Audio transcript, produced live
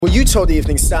Well, you told the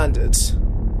Evening Standard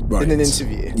Right. in an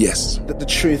interview Yes. that the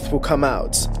truth will come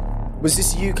out. Was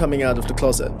this you coming out of the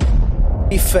closet?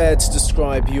 Be fair to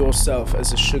describe yourself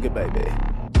as a sugar baby.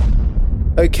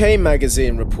 OK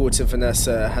Magazine reported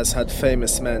Vanessa has had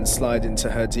famous men slide into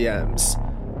her DMs.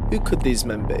 Who could these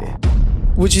men be?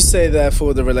 Would you say,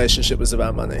 therefore, the relationship was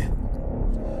about money?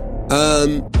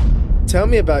 Tell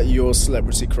me about your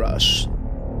celebrity crush.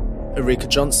 Erika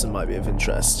Johnson might be of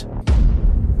interest.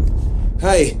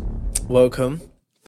 Hey. Welcome.